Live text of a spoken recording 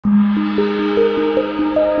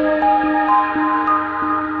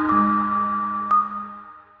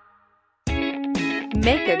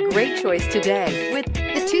choice today with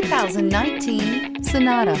the 2019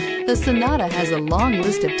 Sonata. The Sonata has a long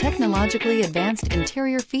list of technologically advanced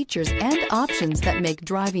interior features and options that make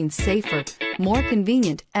driving safer, more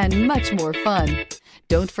convenient, and much more fun.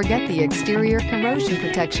 Don't forget the exterior corrosion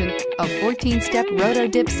protection, a 14-step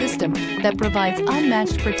roto-dip system that provides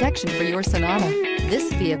unmatched protection for your Sonata.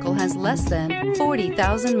 This vehicle has less than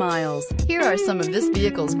 40,000 miles. Here are some of this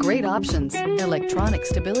vehicle's great options: electronic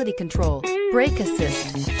stability control, brake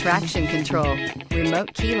assist, traction control,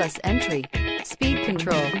 remote keyless entry, speed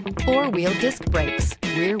control, four-wheel disc brakes,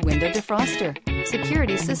 rear window defroster,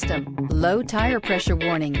 security system, low tire pressure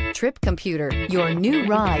warning, trip computer. Your new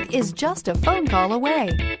ride is just a phone call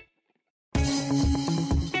away.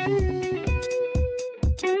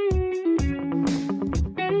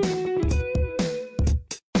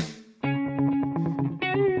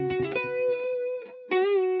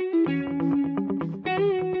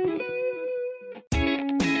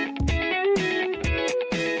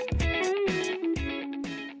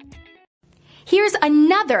 Here's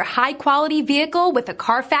another high-quality vehicle with a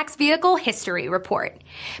Carfax Vehicle History Report.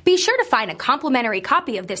 Be sure to find a complimentary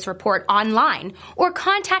copy of this report online or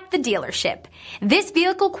contact the dealership. This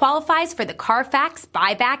vehicle qualifies for the Carfax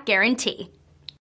Buyback Guarantee.